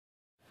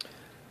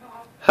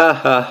Ha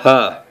ha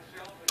ha.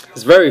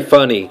 It's very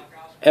funny.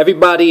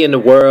 Everybody in the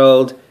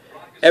world,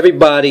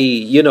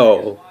 everybody,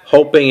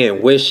 hoping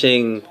and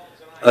wishing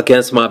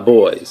against my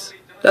boys.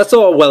 That's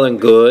all well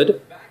and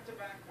good,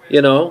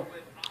 you know.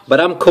 But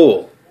I'm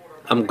cool.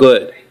 I'm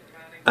good.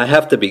 I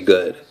have to be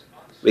good.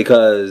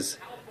 Because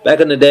back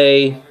in the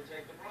day,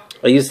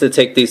 I used to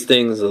take these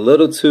things a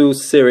little too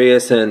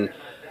serious, and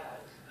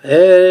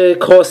it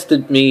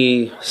costed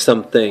me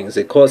some things.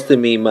 It costed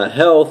me my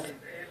health,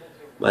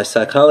 my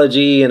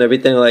psychology, and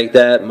everything like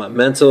that, my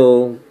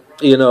mental,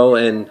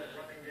 and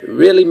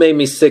really made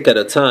me sick at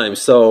a time.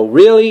 So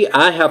really,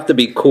 I have to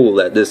be cool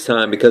at this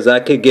time because I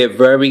could get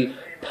very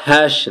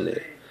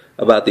passionate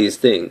about these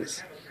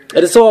things.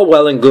 And it's all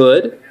well and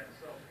good.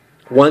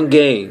 One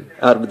game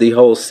out of the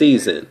whole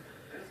season.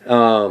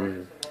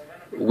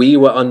 We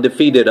were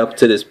undefeated up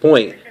to this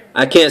point.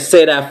 I can't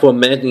say that for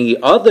many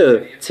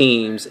other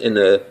teams in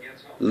the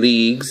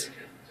leagues.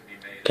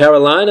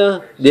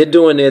 Carolina, they're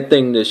doing their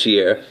thing this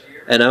year,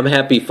 and I'm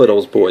happy for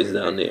those boys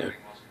down there.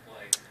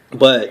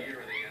 But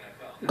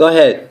go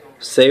ahead,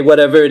 say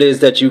whatever it is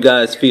that you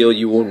guys feel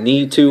you will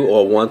need to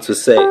or want to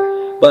say.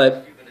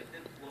 But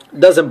it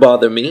doesn't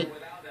bother me.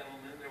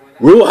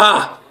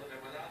 Ruha!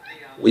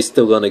 We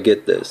still gonna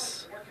get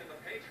this.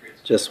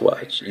 Just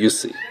watch. You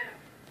see.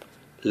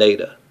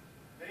 Later.